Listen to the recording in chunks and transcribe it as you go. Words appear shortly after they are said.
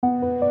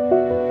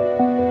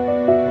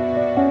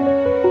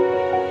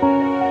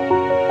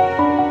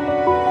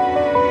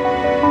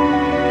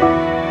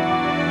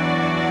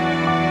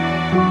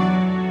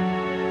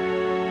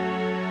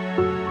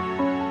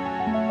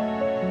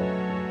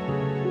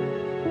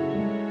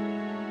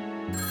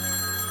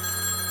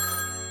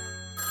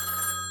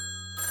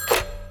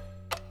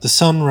The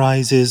sun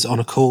rises on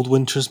a cold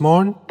winter's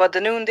morn, but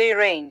the noonday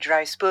rain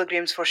drives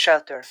pilgrims for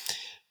shelter.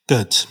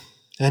 Good.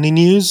 Any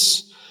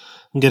news?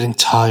 I'm getting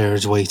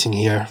tired waiting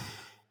here.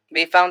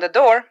 We found a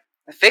door,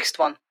 a fixed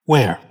one.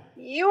 Where?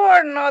 You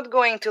are not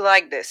going to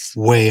like this.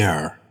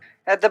 Where?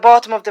 At the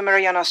bottom of the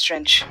Marianas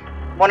Trench.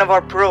 One of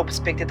our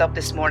probes picked it up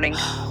this morning.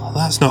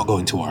 That's not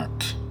going to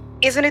work.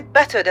 Isn't it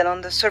better than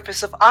on the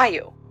surface of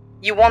Io?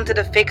 You wanted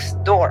a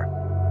fixed door.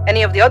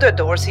 Any of the other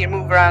doors here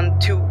move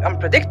around too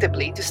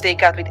unpredictably to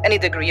stake out with any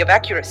degree of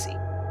accuracy.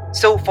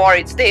 So far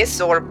it's this,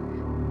 or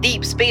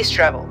deep space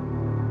travel.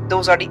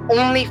 Those are the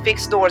only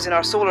fixed doors in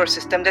our solar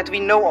system that we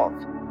know of.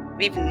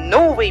 We've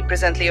no way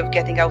presently of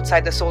getting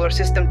outside the solar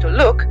system to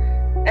look,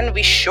 and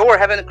we sure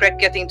haven't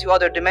cracked getting to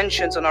other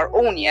dimensions on our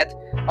own yet,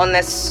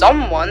 unless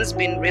someone's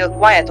been real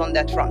quiet on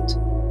that front.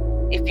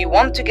 If you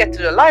want to get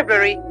to the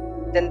library,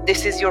 then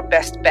this is your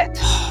best bet.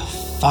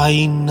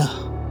 Fine.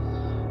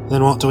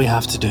 Then what do we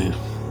have to do?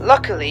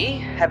 Luckily,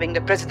 having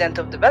the president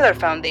of the Weller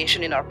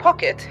Foundation in our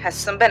pocket has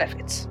some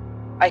benefits.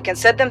 I can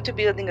set them to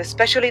building a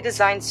specially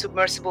designed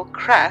submersible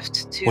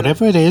craft to...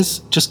 Whatever it is,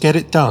 just get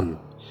it done.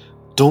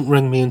 Don't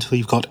ring me until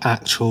you've got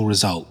actual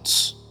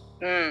results.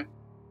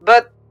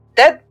 But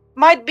that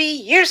might be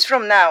years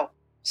from now,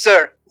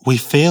 sir. We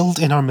failed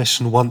in our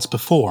mission once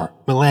before,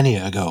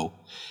 millennia ago.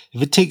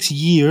 If it takes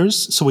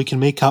years so we can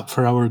make up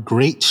for our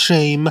great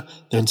shame,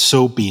 then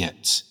so be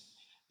it.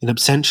 In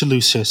absentia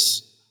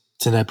lucis,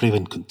 tenebra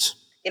vincunt.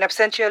 In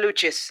absentia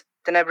lucis,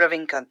 tenebra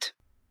vincant.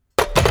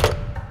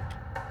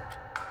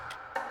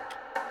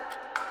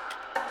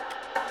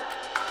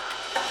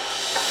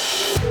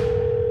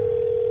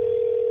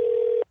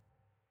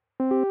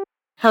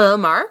 Hello,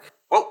 Mark?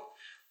 Whoa.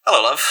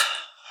 Hello, love.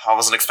 I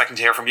wasn't expecting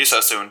to hear from you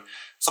so soon.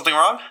 Something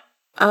wrong?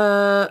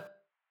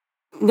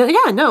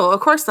 No,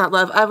 of course not,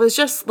 love. I was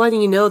just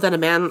letting you know that a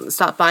man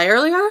stopped by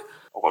earlier.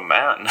 Oh, a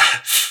man.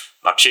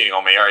 Not cheating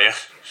on me, are you?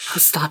 Oh,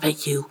 stop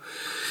it, you.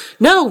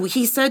 No,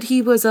 he said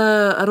he was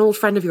an old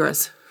friend of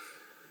yours.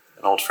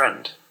 An old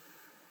friend?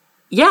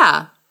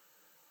 Yeah.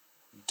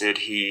 Did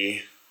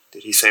he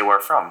say where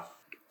from?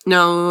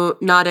 No,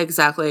 not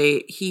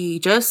exactly. He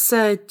just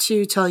said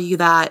to tell you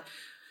that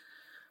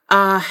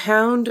a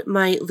hound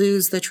might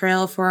lose the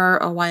trail for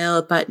a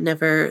while, but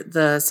never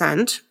the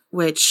scent,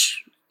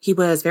 which he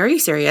was very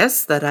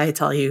serious that I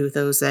tell you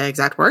those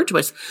exact words,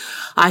 which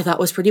I thought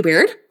was pretty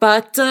weird.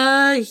 But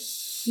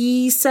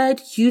he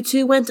said you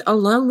two went a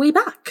long way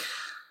back.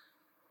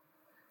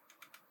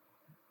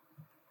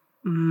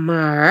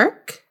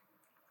 Mark?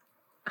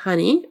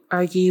 Honey,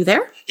 are you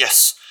there?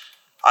 Yes.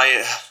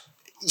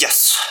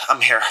 Yes,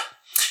 I'm here.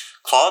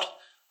 Claude,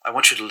 I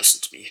want you to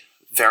listen to me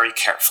very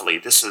carefully.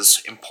 This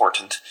is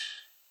important.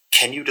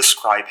 Can you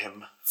describe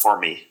him for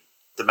me?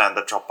 The man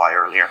that dropped by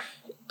earlier.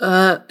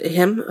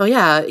 Him? Oh,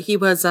 yeah. He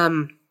was, I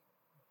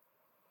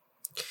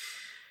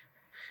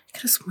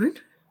could have sworn.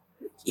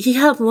 He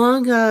had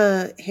long,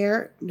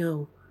 hair.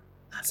 No,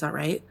 that's not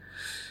right.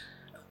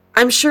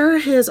 I'm sure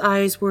his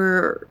eyes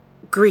were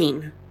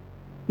green.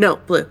 No,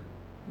 blue.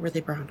 Were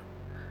they brown?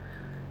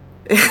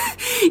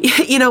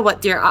 You know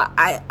what, dear?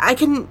 I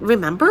can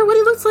remember what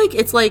he looks like.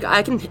 It's like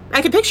I can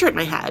picture it in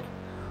my head.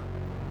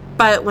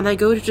 But when I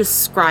go to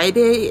describe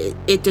it,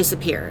 it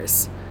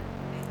disappears.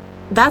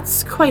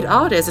 That's quite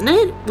odd, isn't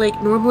it?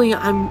 Like, normally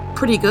I'm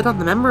pretty good on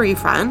the memory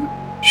front.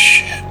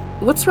 Shit.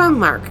 What's wrong,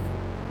 Mark?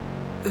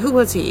 Who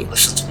was he?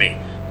 Listen to me.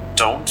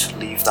 Don't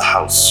leave the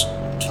house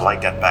until I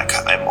get back.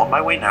 I'm on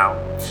my way now.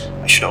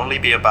 I should only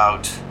be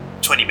about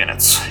 20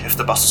 minutes if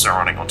the buses are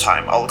running on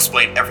time. I'll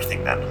explain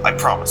everything then. I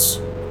promise.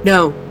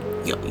 No,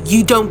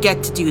 you don't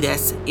get to do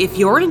this. If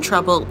you're in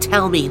trouble,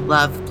 tell me,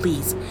 love,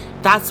 please.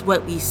 That's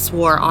what we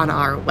swore on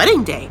our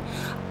wedding day.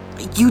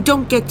 You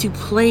don't get to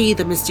play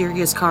the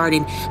mysterious card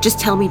and just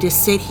tell me to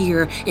sit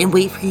here and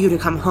wait for you to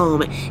come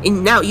home.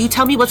 And now you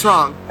tell me what's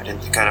wrong. I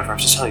didn't think I'd ever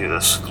have to tell you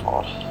this,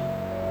 Claude.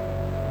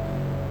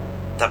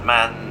 That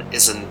man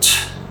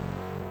isn't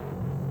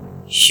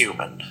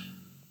human.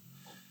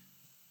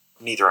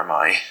 Neither am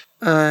I.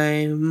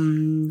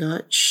 I'm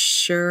not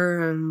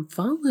sure I'm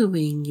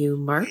following you,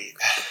 Mark.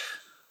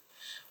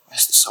 Why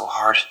is this so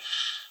hard?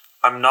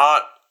 I'm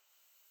not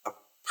a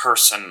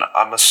person.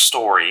 I'm a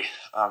story.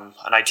 An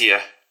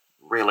idea,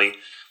 really.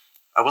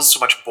 I wasn't so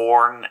much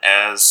born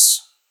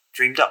as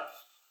dreamed up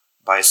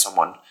by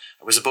someone.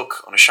 It was a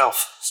book on a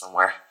shelf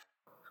somewhere.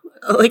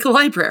 Like a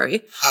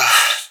library?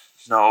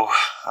 No,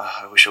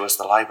 I wish it was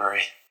the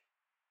library.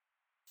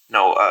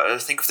 No,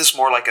 think of this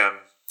more like a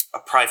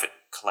private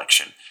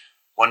collection.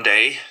 One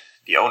day,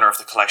 the owner of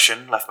the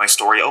collection left my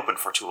story open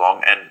for too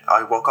long, and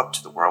I woke up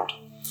to the world.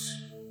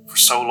 For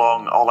so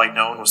long, all I'd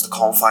known was the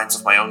confines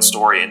of my own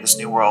story in this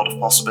new world of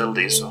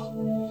possibilities. So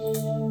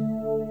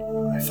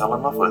I fell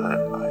in love with it.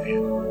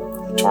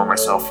 I tore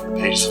myself from the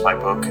pages of my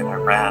book, and I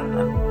ran,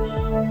 and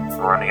I've been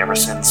running ever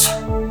since.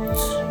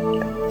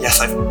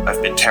 Yes,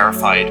 I've been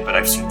terrified, but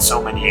I've seen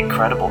so many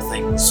incredible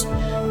things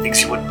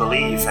you wouldn't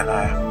believe, and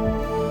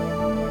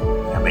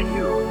I met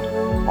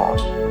you,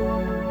 Claude.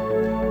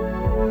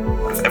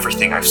 Out of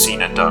everything I've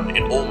seen and done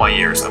in all my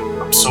years,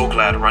 I'm I'm so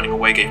glad running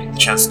away gave me the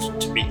chance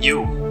to meet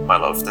you, my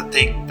love. That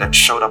thing that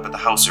showed up at the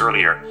house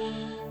earlier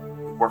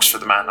works for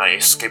the man I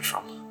escaped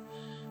from.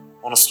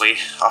 Honestly,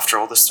 after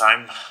all this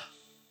time,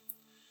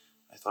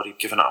 I thought he'd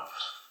given up.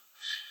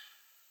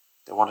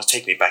 They want to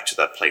take me back to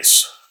that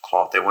place,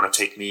 Claude. They want to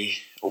take me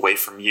away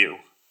from you.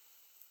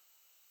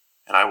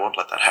 And I won't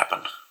let that happen.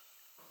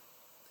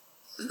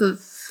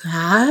 That's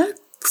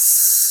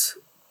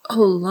a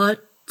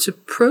lot to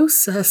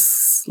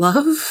process,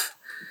 love.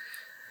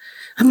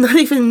 I'm not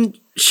even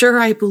sure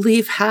I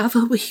believe half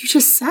of what you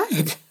just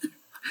said.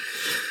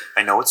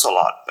 I know it's a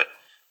lot, but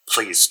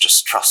please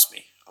just trust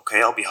me,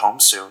 okay? I'll be home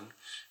soon,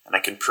 and I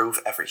can prove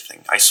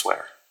everything, I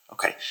swear,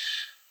 okay?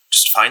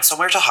 Just find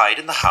somewhere to hide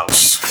in the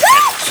house,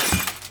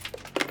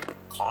 and...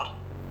 Claude,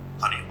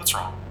 honey, what's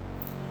wrong?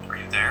 Are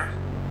you there?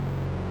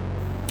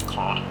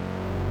 Claude?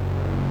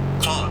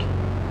 Claude?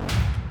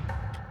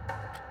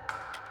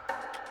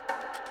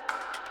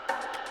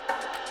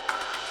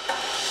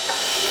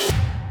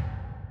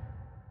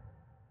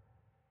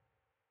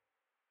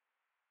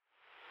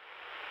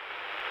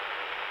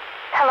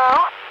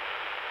 Hello?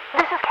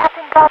 This is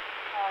Captain Gardner,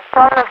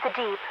 daughter of the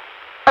deep,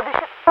 of the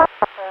ship's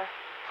photographer,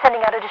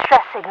 sending out a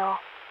distress signal.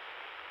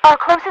 Our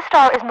closest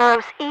star is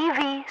Meros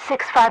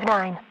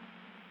EV659.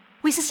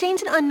 We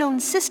sustained an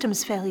unknown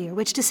systems failure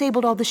which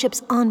disabled all the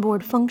ship's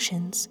onboard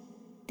functions.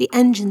 The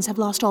engines have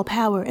lost all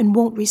power and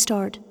won't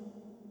restart.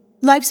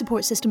 Life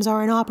support systems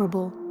are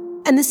inoperable,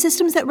 and the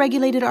systems that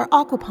regulated our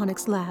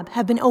aquaponics lab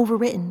have been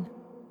overwritten.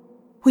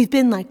 We've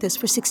been like this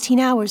for 16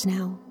 hours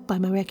now, by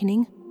my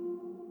reckoning.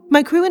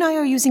 My crew and I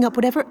are using up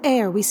whatever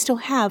air we still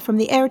have from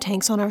the air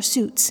tanks on our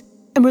suits,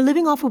 and we're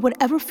living off of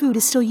whatever food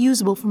is still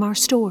usable from our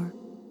store.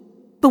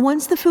 But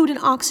once the food and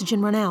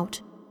oxygen run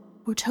out,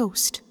 we're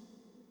toast.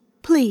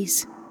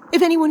 Please,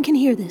 if anyone can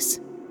hear this,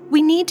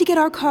 we need to get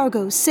our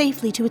cargo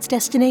safely to its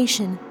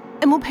destination,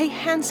 and we'll pay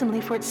handsomely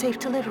for its safe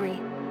delivery.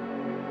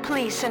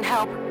 Please send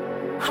help.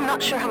 I'm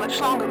not sure how much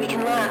longer we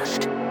can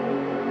last.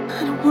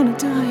 I don't want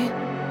to die.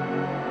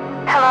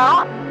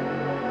 Hello?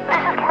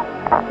 This is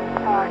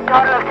Captain,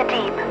 daughter of the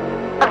deep,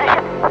 of the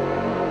ship,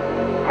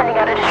 sending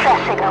out a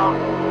distress signal.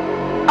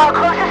 Our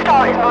closest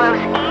star is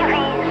Meros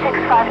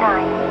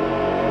EV659.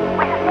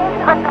 We sustained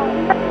an unknown...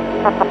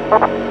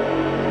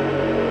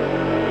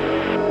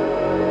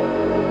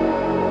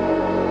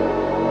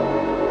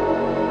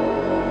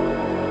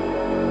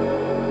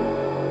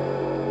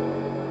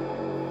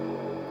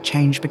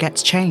 Change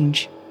begets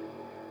change.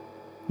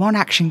 One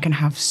action can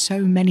have so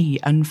many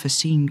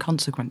unforeseen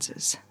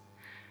consequences.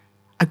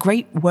 A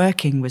great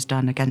working was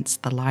done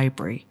against the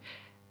library,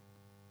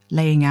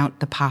 laying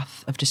out the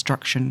path of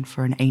destruction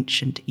for an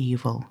ancient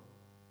evil.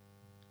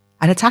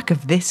 An attack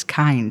of this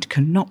kind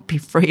cannot be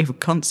free of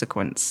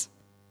consequence.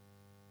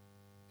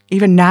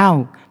 Even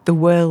now, the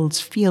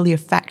worlds feel the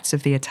effects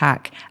of the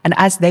attack, and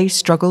as they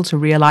struggle to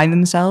realign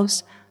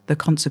themselves, the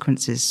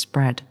consequences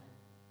spread.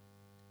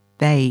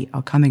 They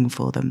are coming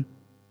for them,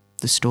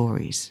 the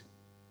stories.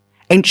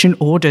 Ancient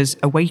orders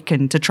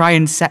awaken to try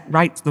and set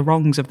right the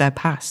wrongs of their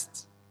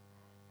pasts.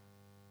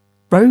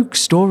 Rogue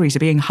stories are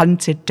being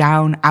hunted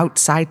down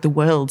outside the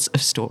worlds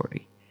of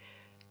story.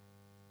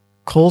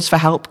 Calls for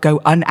help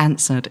go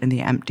unanswered in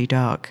the empty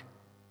dark.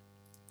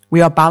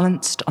 We are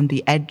balanced on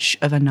the edge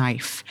of a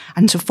knife,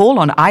 and to fall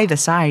on either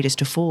side is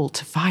to fall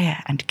to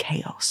fire and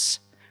chaos.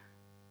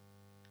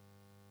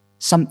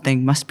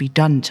 Something must be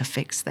done to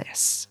fix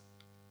this.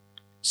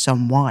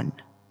 Someone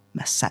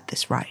must set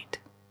this right.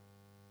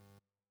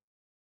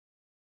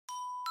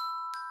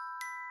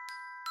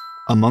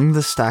 Among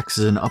the Stacks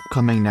is an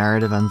upcoming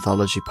narrative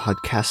anthology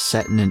podcast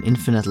set in an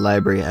infinite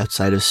library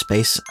outside of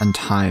space and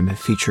time,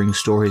 featuring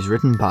stories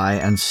written by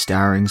and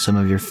starring some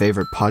of your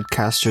favourite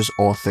podcasters,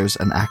 authors,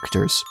 and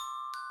actors.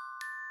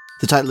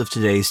 The title of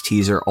today's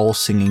teaser, All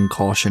Singing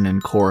Caution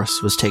in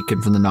Chorus, was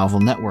taken from the novel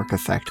Network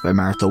Effect by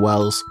Martha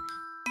Wells.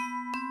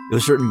 It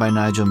was written by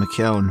Nigel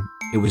McKeown.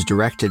 It was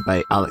directed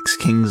by Alex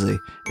Kingsley.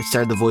 It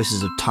starred the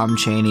voices of Tom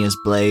Chaney as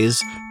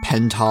Blaze,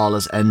 Penn Tall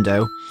as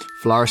Endo,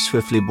 Flower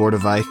Swiftly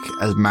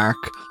Bordevike as Mark,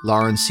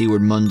 Lauren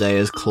Seward Monday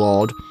as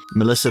Claude,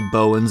 Melissa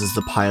Bowens as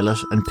the pilot,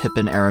 and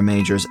Pippin Era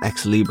Major as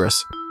Ex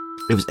Libris.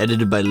 It was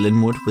edited by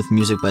Linwood, with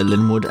music by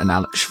Linwood and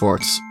Alex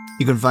Schwartz.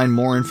 You can find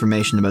more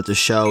information about the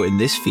show in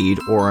this feed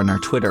or on our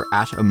Twitter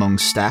 @Among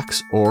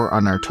Stacks or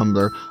on our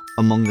Tumblr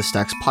Among the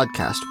Stacks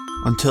Podcast.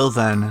 Until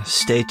then,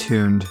 stay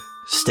tuned,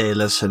 stay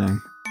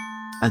listening,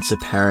 and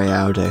Sapere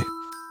Aude.